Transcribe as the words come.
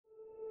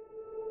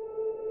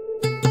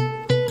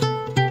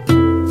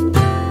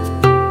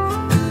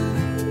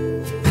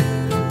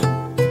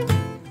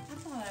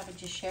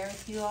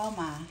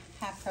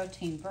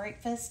protein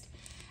breakfast.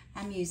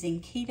 I'm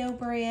using keto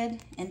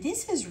bread, and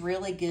this is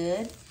really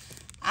good.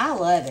 I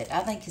love it. I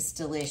think it's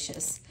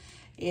delicious.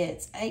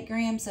 It's 8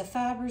 grams of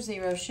fiber,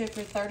 0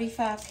 sugar,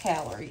 35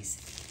 calories.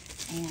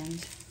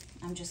 And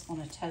I'm just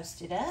going to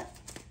toast it up.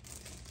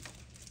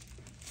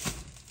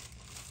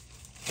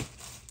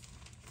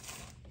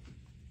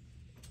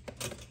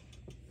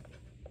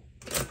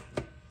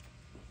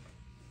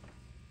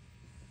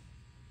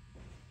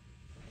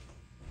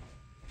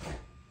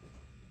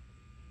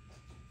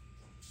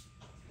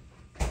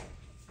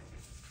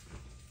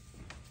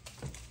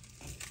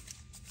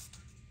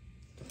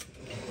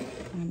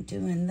 I'm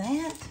doing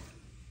that.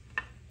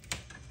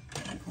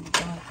 I'm going to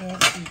go ahead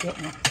and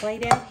get my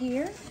plate out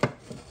here.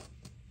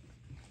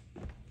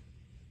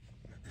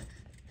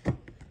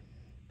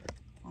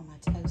 While my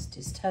toast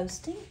is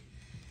toasting,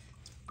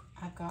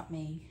 I've got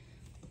me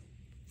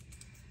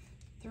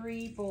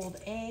 3 boiled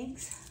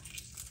eggs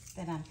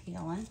that I'm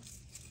peeling.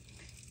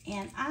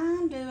 And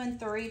I'm doing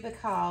 3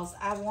 because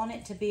I want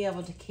it to be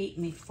able to keep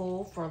me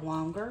full for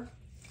longer.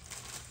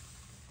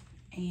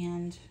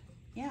 And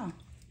yeah.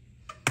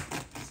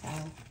 So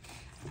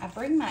I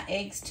bring my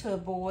eggs to a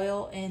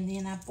boil, and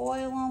then I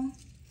boil them.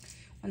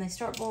 When they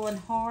start boiling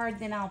hard,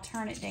 then I'll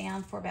turn it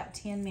down for about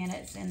 10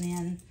 minutes, and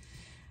then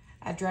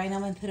I drain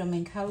them and put them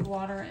in cold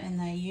water, and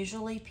they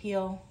usually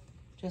peel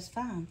just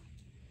fine.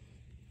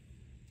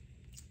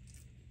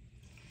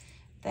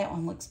 That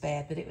one looks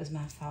bad, but it was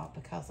my fault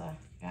because I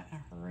got in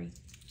a hurry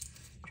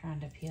trying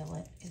to peel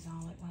it is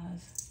all it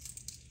was.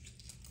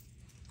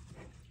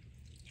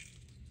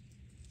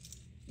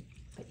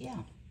 But yeah.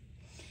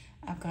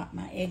 I've got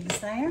my eggs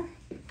there,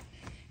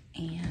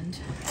 and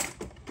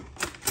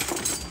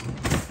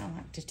I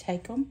like to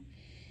take them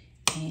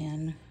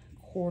and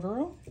quarter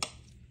them.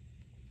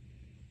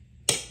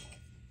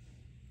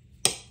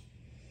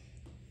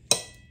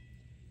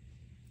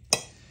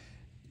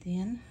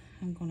 Then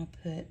I'm going to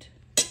put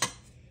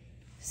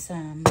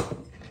some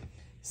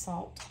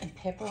salt and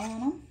pepper on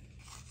them.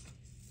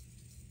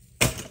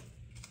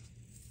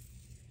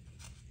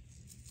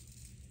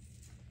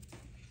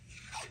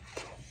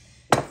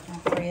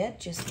 Bread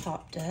just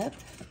popped up.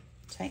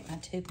 Take my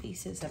 2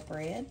 pieces of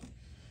bread.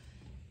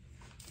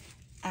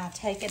 I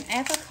take an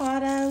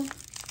avocado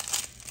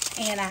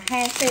and I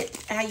half it.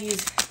 I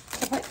use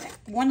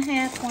one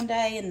half one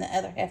day and the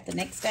other half the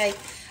next day.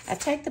 I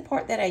take the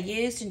part that I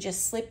used and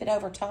just slip it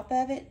over top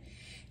of it.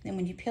 Then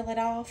when you peel it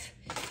off,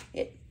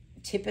 it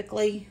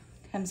typically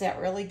comes out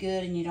really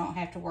good, and you don't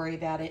have to worry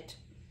about it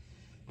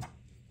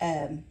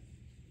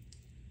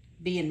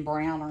being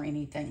brown or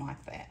anything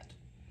like that.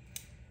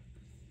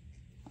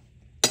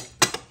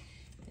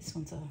 This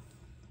one's I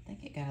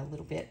think it got a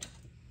little bit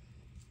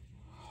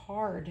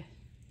hard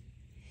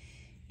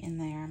in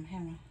there.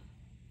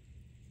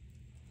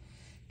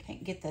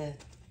 Can't get the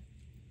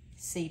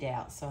seed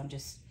out, so I'm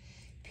just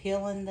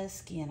peeling the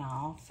skin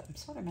off. I'm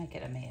sort of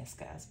making a mess,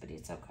 guys, but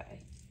it's okay.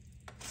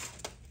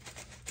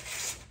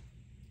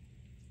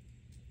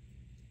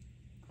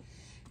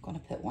 I'm going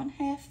to put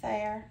 1/2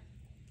 there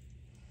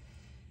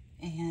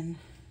and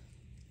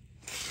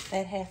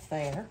that half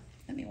there.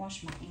 Let me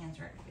wash my hands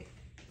right quick.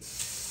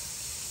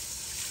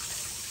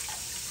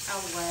 I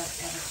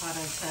love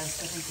avocado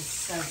toast. I think it's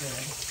so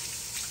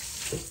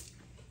good.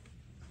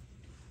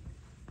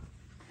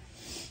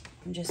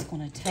 I'm just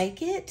going to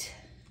take it,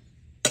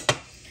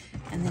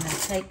 and then I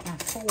take my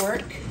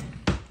fork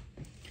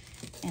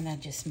and I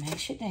just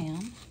mash it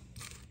down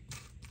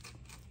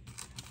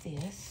like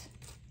this.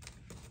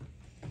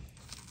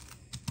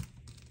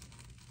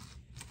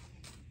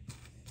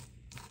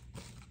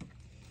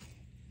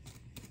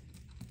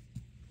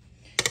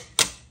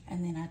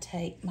 And then I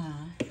take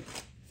my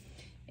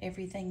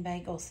everything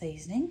bagel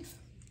seasoning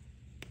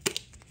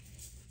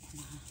and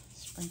I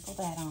sprinkle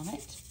that on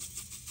it.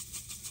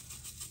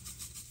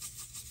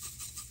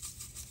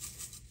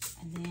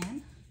 And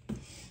then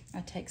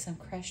I take some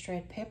crushed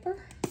red pepper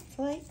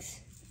flakes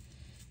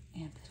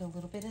and put a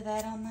little bit of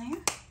that on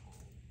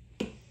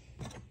there.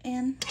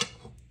 And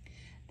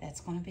that's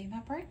going to be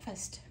my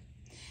breakfast.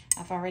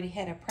 I've already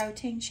had a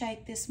protein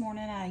shake this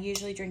morning. I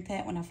usually drink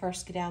that when I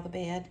first get out of the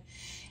bed.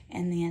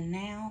 And then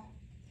now,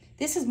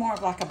 this is more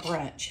of like a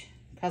brunch,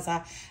 because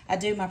I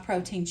do my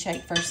protein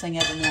shake first thing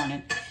every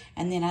morning,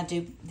 and then I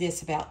do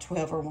this about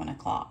 12 or 1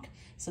 o'clock.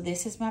 So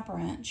this is my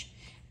brunch,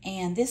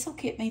 and this will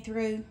get me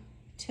through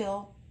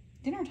till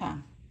dinner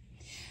time.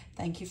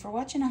 Thank you for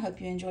watching. I hope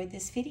you enjoyed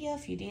this video.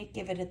 If you did,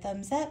 give it a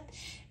thumbs up.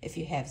 If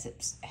you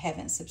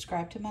haven't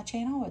subscribed to my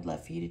channel, I'd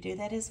love for you to do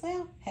that as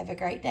well. Have a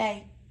great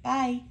day.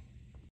 Bye.